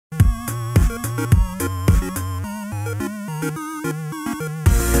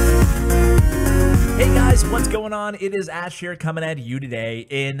guys, what's going on? It is Ash here coming at you today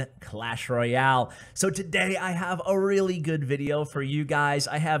in Clash Royale. So today I have a really good video for you guys.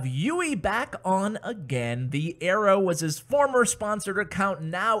 I have YUI back on again. The Arrow was his former sponsored account.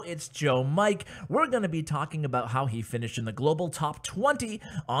 Now it's Joe Mike. We're going to be talking about how he finished in the global top 20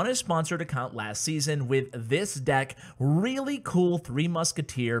 on his sponsored account last season with this deck. Really cool 3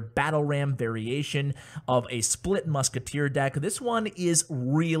 Musketeer Battle Ram variation of a split Musketeer deck. This one is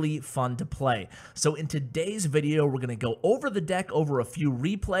really fun to play. So in today's video, we're going to go over the deck, over a few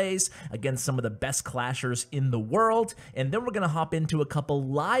replays against some of the best clashers in the world, and then we're going to hop into a couple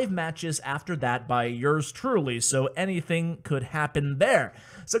live matches after that by yours truly, so anything could happen there.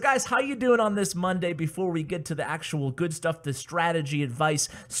 So guys, how you doing on this Monday before we get to the actual good stuff, the strategy advice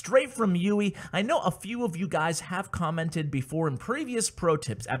straight from YUI? I know a few of you guys have commented before in previous pro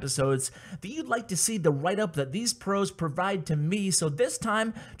tips episodes that you'd like to see the write-up that these pros provide to me, so this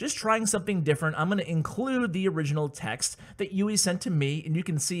time, just trying something different. I'm going to include the original text that YUI sent to me, and you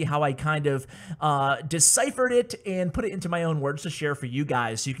can see how I kind of deciphered it and put it into my own words to share for you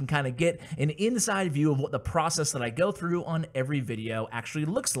guys, so you can kind of get an inside view of what the process that I go through on every video actually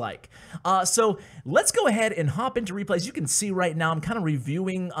looks like. So let's go ahead and hop into replays. You can see right now I'm kind of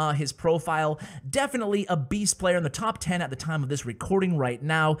reviewing his profile. Definitely a beast player in the top 10 at the time of this recording right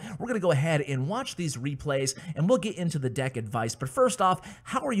now. We're going to go ahead and watch these replays, and we'll get into the deck advice. But first off,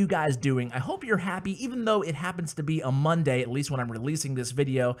 how are you guys doing? I hope you're happy, even though it happens to be a Monday, at least when I'm releasing this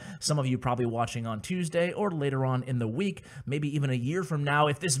video. Some of you probably watching on Tuesday or later on in the week, maybe even a year from now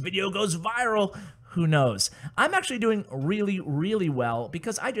if this video goes viral. Who knows? I'm actually doing really well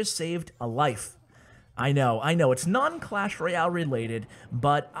because I just saved a life. I know, it's non-Clash Royale related,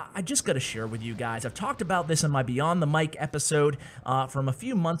 but I just got to share with you guys. I've talked about this in my Beyond the Mic episode from a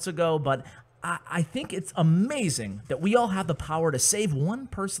few months ago, but I think it's amazing that we all have the power to save one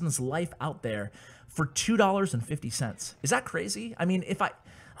person's life out there for $2.50. Is that crazy? I mean, if I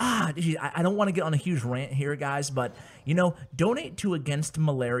don't want to get on a huge rant here, guys, but, you know, donate to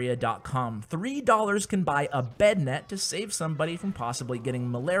againstmalaria.com. $3 can buy a bed net to save somebody from possibly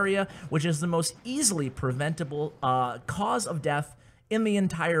getting malaria, which is the most easily preventable cause of death in the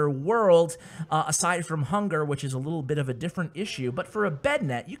entire world, aside from hunger, which is a little bit of a different issue. But for a bed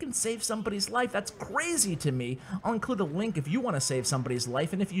net, you can save somebody's life. That's crazy to me. I'll include a link if you want to save somebody's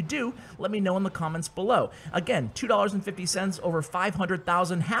life, and if you do, let me know in the comments below. Again, $2.50, over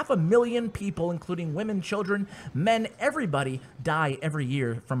 500,000, 500,000 people, including women, children, men, everybody die every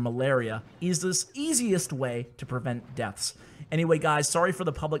year from malaria. Is this easiest way to prevent deaths. Anyway, guys, sorry for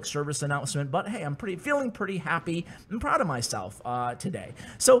the public service announcement, but hey, I'm feeling pretty happy and proud of myself today.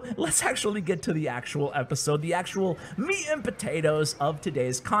 So let's actually get to the actual episode, the actual meat and potatoes of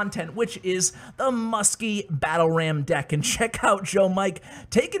today's content, which is the Musky Battle Ram deck. And check out Joe Mike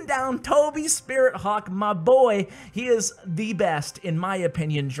taking down TobiSpiritiHawk, my boy. He is the best, in my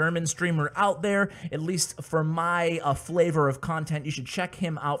opinion, German streamer out there, at least for my flavor of content. You should check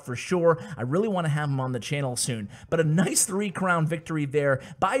him out for sure. I really want to have him on the channel soon. But a nice 3-crown victory there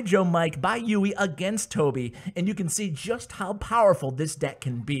by Joe Mike, by YUI against Toby, and you can see just how powerful this deck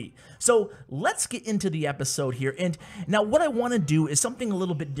can be. So let's get into the episode here, and now what I want to do is something a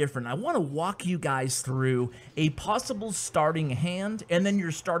little bit different. I want to walk you guys through a possible starting hand, and then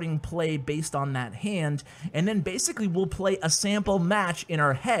your starting play based on that hand, and then basically we'll play a sample match in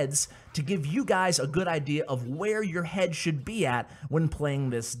our heads to give you guys a good idea of where your head should be at when playing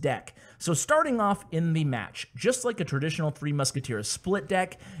this deck. So starting off in the match, just like a traditional 3 Musketeers split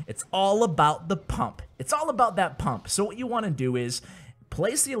deck, it's all about the pump. It's all about that pump. So what you want to do is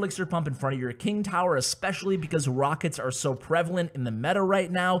place the elixir pump in front of your king tower, especially because rockets are so prevalent in the meta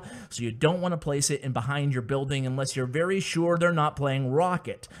right now, so you don't want to place it in behind your building unless you're very sure they're not playing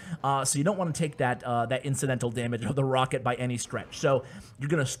rocket. So you don't want to take that incidental damage of the rocket by any stretch. So you're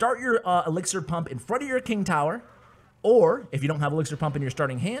going to start your elixir pump in front of your king tower, or if you don't have elixir pump in your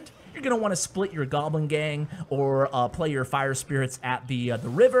starting hand, you're going to want to split your goblin gang or play your fire spirits at the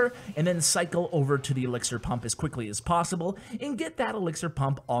river, and then cycle over to the elixir pump as quickly as possible and get that elixir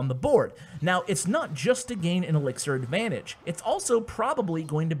pump on the board. Now, it's not just to gain an elixir advantage. It's also probably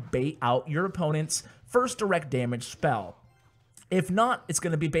going to bait out your opponent's first direct damage spell. If not, it's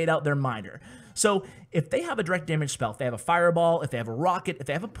going to be bait out their miner. So if they have a direct damage spell, if they have a fireball, if they have a rocket, if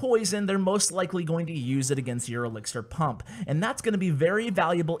they have a poison, they're most likely going to use it against your elixir pump. And that's going to be very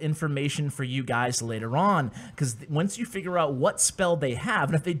valuable information for you guys later on, because once you figure out what spell they have,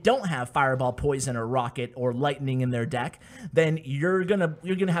 and if they don't have fireball, poison, or rocket, or lightning in their deck, then you're gonna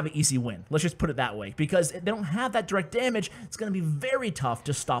have an easy win. Let's just put it that way, because they don't have that direct damage. It's going to be very tough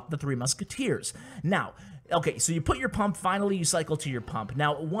to stop the 3 Musketeers. Now, Okay, so you put your pump, finally you cycle to your pump.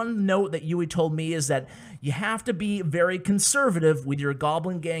 Now, one note that Yui told me is that you have to be very conservative with your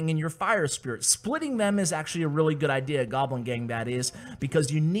Goblin Gang and your Fire Spirit. Splitting them is actually a really good idea, Goblin Gang that is,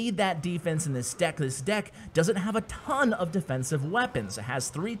 because you need that defense in this deck. This deck doesn't have a ton of defensive weapons. It has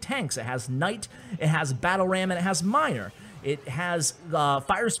 3 tanks, it has Knight, it has Battle Ram, and it has Miner. It has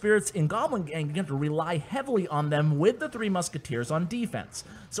Fire Spirits in Goblin Gang. You have to rely heavily on them with the 3 Musketeers on defense.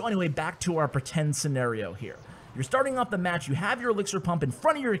 So anyway, back to our pretend scenario here. You're starting off the match, you have your elixir pump in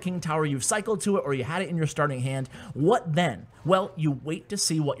front of your king tower, you've cycled to it or you had it in your starting hand. What then? Well, you wait to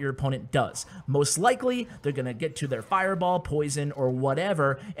see what your opponent does. Most likely, they're going to get to their fireball, poison, or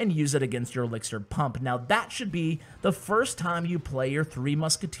whatever and use it against your elixir pump. Now that should be the first time you play your 3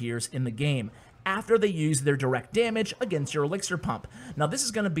 Musketeers in the game, after they use their direct damage against your elixir pump. Now this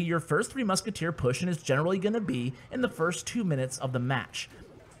is going to be your first 3 Musketeer push, and it's generally going to be in the first 2 minutes of the match.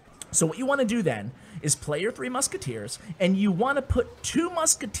 So what you want to do then is play your 3 Musketeers, and you want to put 2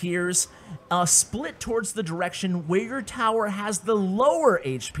 Musketeers split towards the direction where your tower has the lower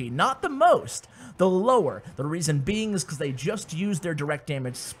HP, not the most, the lower. The reason being is because they just used their direct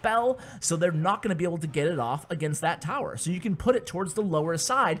damage spell, so they're not going to be able to get it off against that tower. So you can put it towards the lower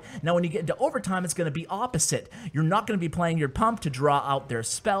side. Now when you get into overtime, it's going to be opposite. You're not going to be playing your pump to draw out their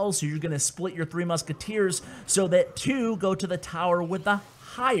spells, so you're going to split your 3 Musketeers so that 2 go to the tower with the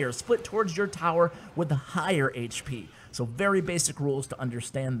higher, split towards your tower with the higher HP. So very basic rules to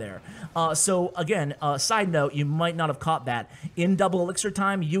understand there. So again, side note, you might not have caught that. In double elixir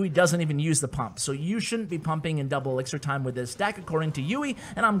time, Yui doesn't even use the pump. So you shouldn't be pumping in double elixir time with this deck, according to Yui,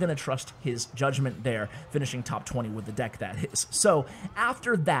 and I'm going to trust his judgment there, finishing top 20 with the deck that is. So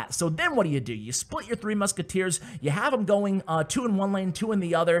after that, so then what do? You split your 3 Musketeers, you have them going 2 in one lane, 2 in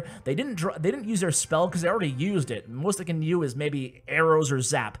the other. They didn't use their spell because they already used it. Most they can use is maybe arrows or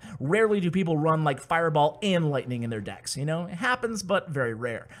zap. Rarely do people run like fireball and lightning in their decks. You know, it happens, but very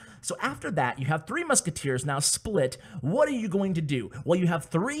rare. So after that, you have 3 Musketeers now split. What are you going to do? Well, you have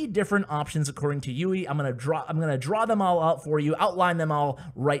 3 different options according to Yui. I'm gonna draw them all out for you, outline them all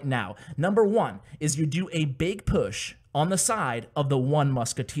right now. Number 1 is you do a big push on the side of the 1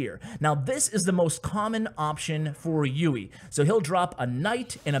 Musketeer. Now this is the most common option for Yui. So he'll drop a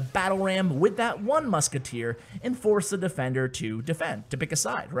Knight and a Battle Ram with that 1 Musketeer and force the defender to defend, to pick a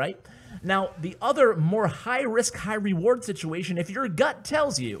side, right? Now the other more high risk, high reward situation, if your gut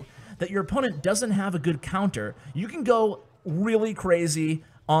tells you that your opponent doesn't have a good counter, you can go really crazy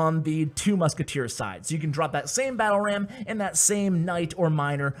on the 2 Musketeer side. So you can drop that same Battle Ram and that same Knight or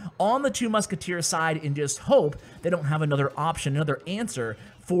Miner on the 2 Musketeer side and just hope they don't have another option, another answer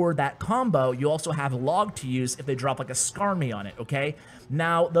for that combo. You also have log to use if they drop like a Skarmy on it, okay?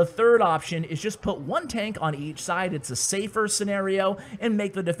 Now, the third option is just put 1 tank on each side. It's a safer scenario, and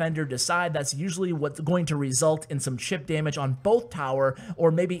make the defender decide. That's usually what's going to result in some chip damage on both tower, or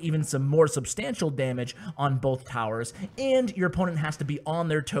maybe even some more substantial damage on both towers, and your opponent has to be on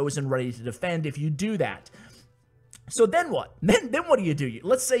their toes and ready to defend if you do that. So then what? Then what do you do?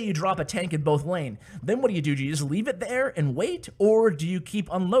 Let's say you drop a tank in both lane. Then what do? Do you just leave it there and wait, or do you keep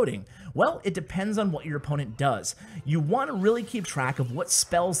unloading? Well, it depends on what your opponent does. You want to really keep track of what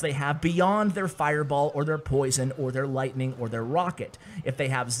spells they have beyond their fireball or their poison or their lightning or their rocket. If they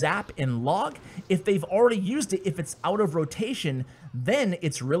have zap and log, if they've already used it, if it's out of rotation, then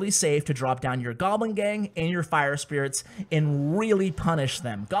it's really safe to drop down your Goblin Gang and your Fire Spirits and really punish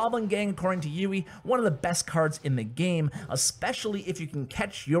them. Goblin Gang, according to Yui, one of the best cards in the game, especially if you can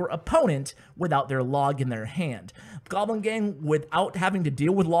catch your opponent without their log in their hand. Goblin Gang, without having to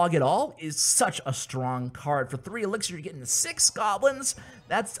deal with log at all, is such a strong card. For 3 elixir, you're getting 6 goblins.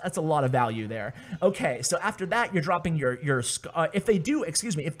 That's a lot of value there. Okay, so after that, you're dropping if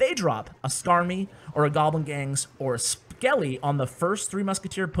they drop a Skarmy or a Goblin Gangs or a Skelly on the first 3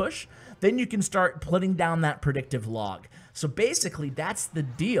 Musketeer push, then you can start putting down that predictive log. So basically, that's the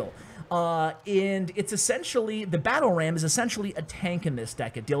deal. And it's essentially, the Battle Ram is essentially a tank in this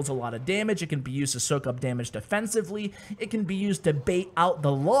deck. It deals a lot of damage. It can be used to soak up damage defensively. It can be used to bait out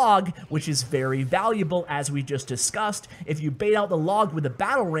the log, which is very valuable, as we just discussed. If you bait out the log with the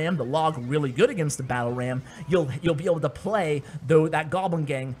Battle Ram, the log really good against the Battle Ram, you'll be able to play that Goblin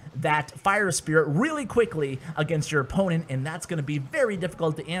Gang, that Fire Spirit really quickly against your opponent, and that's going to be very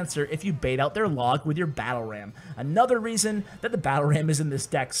difficult to answer if you bait out their log with your Battle Ram. Another reason that the Battle Ram is in this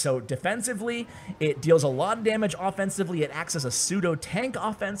deck so defensively, it deals a lot of damage offensively, it acts as a pseudo tank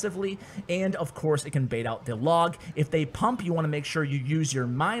offensively, and of course it can bait out the log. If they pump, you want to make sure you use your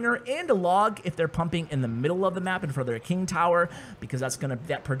Miner and a log if they're pumping in the middle of the map and for their king tower, because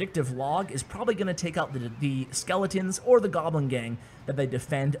that predictive log is probably going to take out the skeletons or the Goblin Gang that they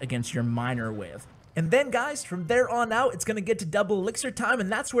defend against your Miner with. And then, guys, from there on out, it's going to get to double elixir time,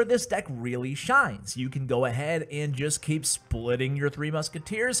 and that's where this deck really shines. You can go ahead and just keep splitting your Three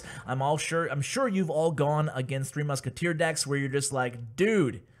Musketeers. I'm sure you've all gone against Three Musketeer decks where you're just like,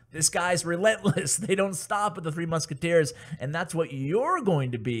 dude, this guy's relentless. They don't stop with the Three Musketeers, and that's what you're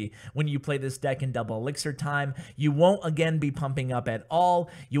going to be when you play this deck in double elixir time. You won't again be pumping up at all.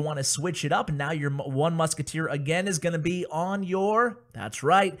 You want to switch it up, and now your one Musketeer again is going to be on your, that's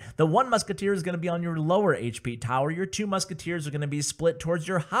right, the one Musketeer is going to be on your lower HP tower. Your two Musketeers are going to be split towards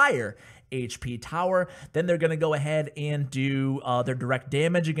your higher HP tower. Then they're going to go ahead and do their direct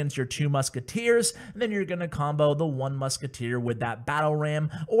damage against your two Musketeers. And then you're going to combo the one Musketeer with that Battle Ram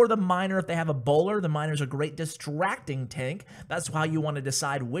or the Miner if they have a bowler. The Miner's a great distracting tank. That's how you want to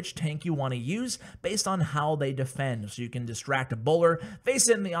decide which tank you want to use based on how they defend. So you can distract a bowler, face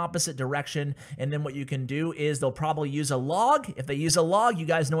it in the opposite direction, and then what you can do is they'll probably use a log. If they use a log, you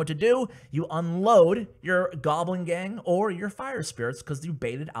guys know what to do. You unload your Goblin Gang or your Fire Spirits because you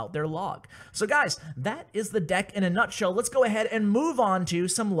baited out their log. So guys, that is the deck in a nutshell. Let's go ahead and move on to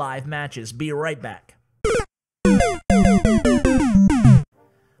some live matches. Be right back.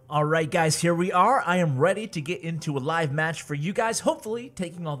 Alright guys, here we are. I am ready to get into a live match for you guys, hopefully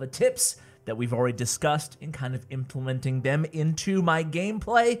taking all the tips that we've already discussed and kind of implementing them into my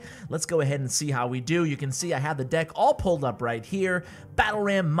gameplay. Let's go ahead and see how we do. You can see I have the deck all pulled up right here. Battle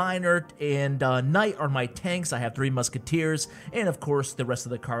Ram, Miner, and Knight are my tanks. I have three Musketeers, and of course the rest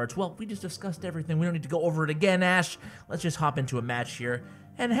of the cards. Well, we just discussed everything. We don't need to go over it again, Ash. Let's just hop into a match here.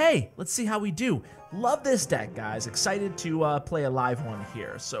 And hey, let's see how we do. Love this deck, guys. Excited to play a live one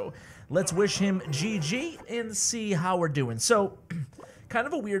here. So let's wish him GG and see how we're doing. So kind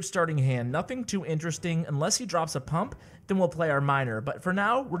of a weird starting hand. Nothing too interesting. Unless he drops a pump, then we'll play our Miner. But for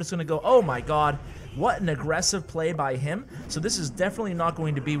now, we're just going to go, oh my god, what an aggressive play by him. So this is definitely not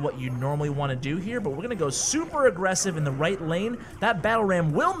going to be what you normally want to do here, but we're going to go super aggressive in the right lane. That Battle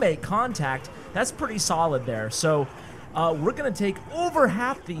Ram will make contact. That's pretty solid there. So we're going to take over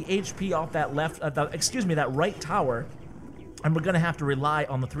half the HP off that that right tower. And we're going to have to rely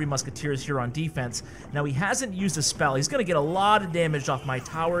on the three Musketeers here on defense. Now, he hasn't used a spell. He's going to get a lot of damage off my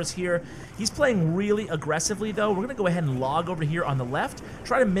towers here. He's playing really aggressively, though. We're going to go ahead and log over here on the left,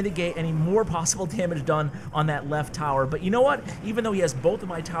 try to mitigate any more possible damage done on that left tower. But you know what? Even though he has both of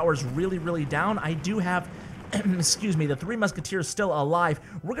my towers really, really down, I do have excuse me, the three Musketeers still alive.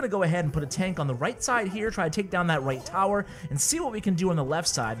 We're going to go ahead and put a tank on the right side here, try to take down that right tower, and see what we can do on the left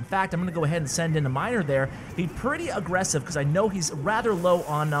side. In fact, I'm going to go ahead and send in a Miner there. Be pretty aggressive because I know he's rather low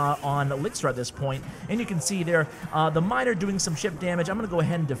on elixir at this point. And you can see there, the Miner doing some chip damage. I'm going to go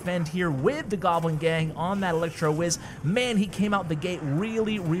ahead and defend here with the Goblin Gang on that Electro Whiz. Man, he came out the gate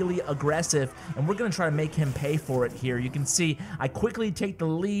really, really aggressive, and we're going to try to make him pay for it here. You can see I quickly take the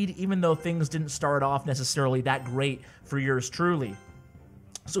lead, even though things didn't start off necessarily that great for yours truly.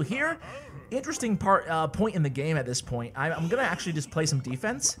 So here, interesting point in the game at this point. I'm gonna actually just play some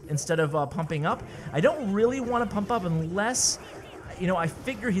defense instead of pumping up. I don't really want to pump up unless, you know, I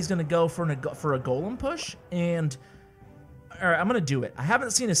figure he's gonna go for a golem push, and alright, I'm gonna do it. I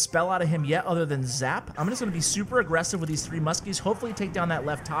haven't seen a spell out of him yet other than Zap. I'm just gonna be super aggressive with these three Muskies, hopefully take down that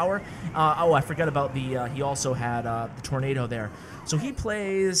left tower. Oh, I forgot about the, he also had the Tornado there. So he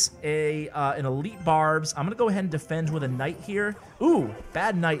plays an Elite Barbs. I'm gonna go ahead and defend with a Knight here. Ooh,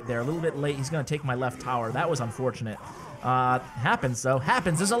 bad Knight there, a little bit late. He's gonna take my left tower. That was unfortunate. Happens though,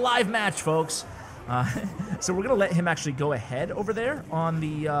 happens. It's a live match, folks. So we're gonna let him actually go ahead over there on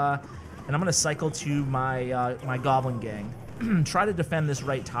the, and I'm gonna cycle to my, my Goblin Gang. Try to defend this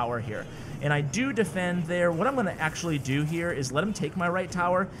right tower here. And I do defend there. What I'm going to actually do here is let him take my right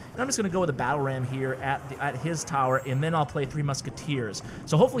tower, and I'm just going to go with a Battle Ram here at his tower, and then I'll play three Musketeers.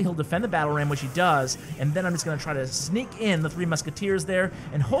 So hopefully he'll defend the Battle Ram, which he does, and then I'm just going to try to sneak in the three Musketeers there,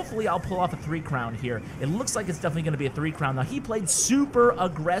 and hopefully I'll pull off a 3-crown here. It looks like it's definitely going to be a 3-crown. Now, he played super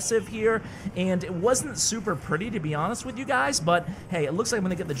aggressive here, and it wasn't super pretty, to be honest with you guys, but hey, it looks like I'm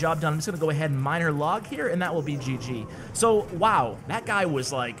going to get the job done. I'm just going to go ahead and Miner log here, and that will be GG. So, wow, that guy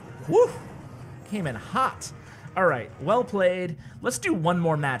was like, whew, came in hot. All right, well played. Let's do one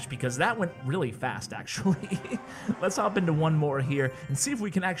more match because that went really fast, actually. Let's hop into one more here and see if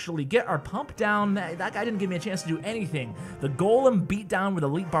we can actually get our pump down. That guy didn't give me a chance to do anything. The Golem beat down with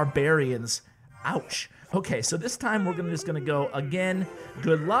Elite Barbarians. Ouch. Okay, so this time we're just gonna go again.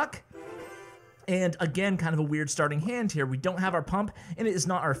 Good luck. And again, kind of a weird starting hand here. We don't have our pump, and it is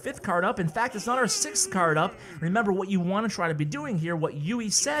not our 5th card up. In fact, it's not our 6th card up. Remember, what you want to try to be doing here, what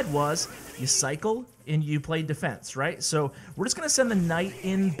YUI said was, you cycle and you play defense, right? So we're just going to send the Knight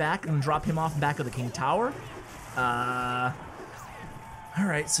in back and drop him off back of the King Tower. All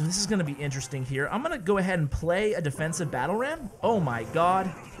right, so this is going to be interesting here. I'm going to go ahead and play a defensive battle ram. Oh my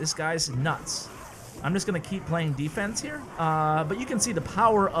god, this guy's nuts. I'm just going to keep playing defense here, but you can see the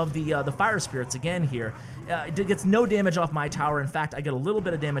power of the fire spirits again here. It gets no damage off my tower. In fact, I get a little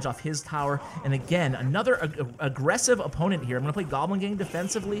bit of damage off his tower. And again, another aggressive opponent here. I'm going to play Goblin Gang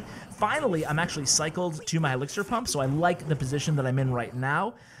defensively. Finally, I'm actually cycled to my elixir pump, so I like the position that I'm in right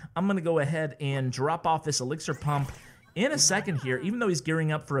now. I'm going to go ahead and drop off this elixir pump in a second here. Even though he's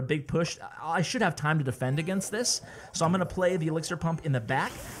gearing up for a big push, I should have time to defend against this. So I'm going to play the elixir pump in the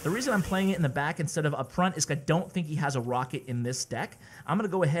back. The reason I'm playing it in the back instead of up front is I don't think he has a rocket in this deck. I'm going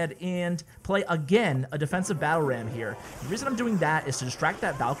to go ahead and play again a defensive battle ram here. The reason I'm doing that is to distract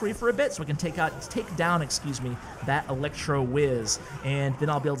that Valkyrie for a bit so I can take down that Electro Whiz, and then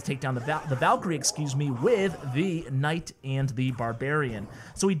I'll be able to take down the Valkyrie with the Knight and the Barbarian.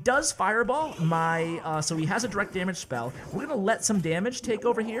 So he does Fireball so he has a direct damage spell. We're gonna let some damage take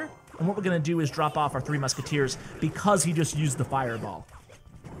over here, and what we're gonna do is drop off our 3 Musketeers because he just used the Fireball.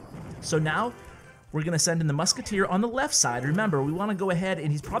 So now we're going to send in the Musketeer on the left side. Remember, we want to go ahead,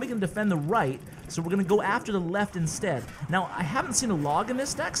 and he's probably going to defend the right, so we're going to go after the left instead. Now, I haven't seen a log in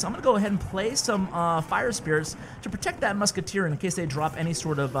this deck, so I'm going to go ahead and play some Fire Spirits to protect that Musketeer in case they drop any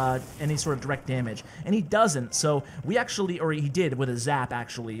sort of direct damage. And he doesn't, so we actually, or he did with a zap,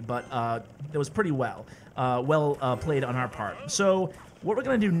 actually, but it was pretty well played on our part. So what we're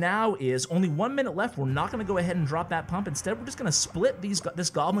going to do now is, only 1 minute left, we're not going to go ahead and drop that pump. Instead, we're just going to split this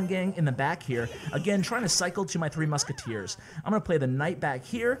Goblin Gang in the back here. Again, trying to cycle to my 3 Musketeers. I'm going to play the Knight back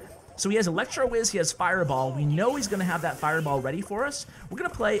here. So he has Electro Whiz, he has Fireball. We know he's going to have that Fireball ready for us. We're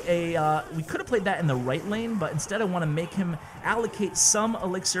going to play we could have played that in the right lane, but instead I want to make him allocate some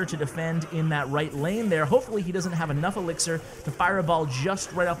Elixir to defend in that right lane there. Hopefully he doesn't have enough Elixir to Fireball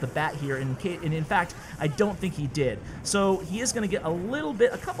just right off the bat here, and in fact, I don't think he did. So he is going to get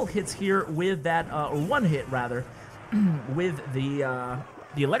a couple hits here with that, or 1 hit rather, with the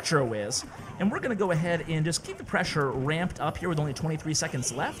Electro Whiz, and we're going to go ahead and just keep the pressure ramped up here with only 23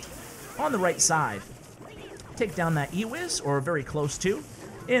 seconds left on the right side. Take down that E-Whiz, or very close to,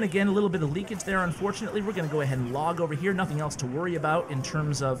 and again, a little bit of leakage there, unfortunately. We're going to go ahead and log over here, nothing else to worry about in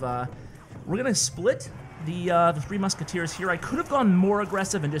terms of, we're going to split the 3 Musketeers here. I could have gone more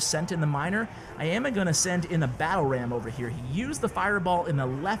aggressive and just sent in the Miner. I am going to send in a Battle Ram over here. He used the Fireball in the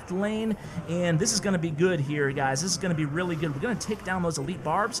left lane, and this is going to be good here, guys. This is going to be really good. We're going to take down those Elite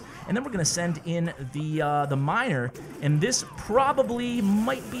Barbs, and then we're going to send in the Miner, and this probably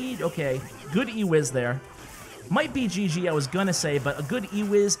might be, okay, good E-Whiz there. Might be GG, I was going to say, but a good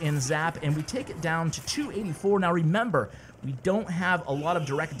E-Whiz and Zap, and we take it down to 284. Now remember, we don't have a lot of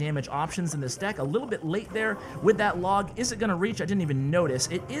direct damage options in this deck. A little bit late there with that log. Is it going to reach? I didn't even notice.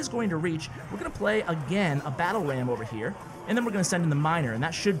 It is going to reach. We're going to play, again, a Battle Ram over here, and then we're going to send in the Miner, and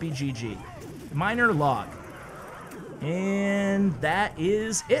that should be GG. Miner, log. And that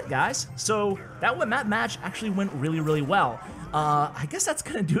is it, guys. So that match actually went really, really well. I guess that's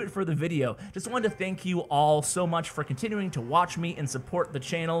going to do it for the video. Just wanted to thank you all so much for continuing to watch me and support the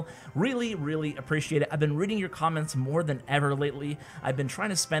channel. Really, really appreciate it. I've been reading your comments more than ever lately. I've been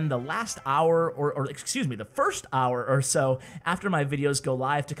trying to spend the last hour, or excuse me, the first hour or so after my videos go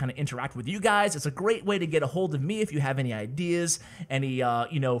live to kind of interact with you guys. It's a great way to get a hold of me if you have any ideas, any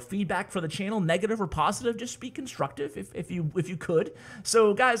feedback for the channel, negative or positive. Just be constructive if you could.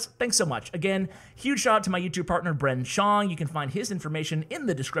 So guys, thanks so much. Again, huge shout out to my YouTube partner Bren Chong. You can find his information in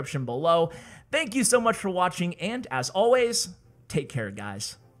the description below. Thank you so much for watching, and as always, take care,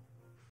 guys.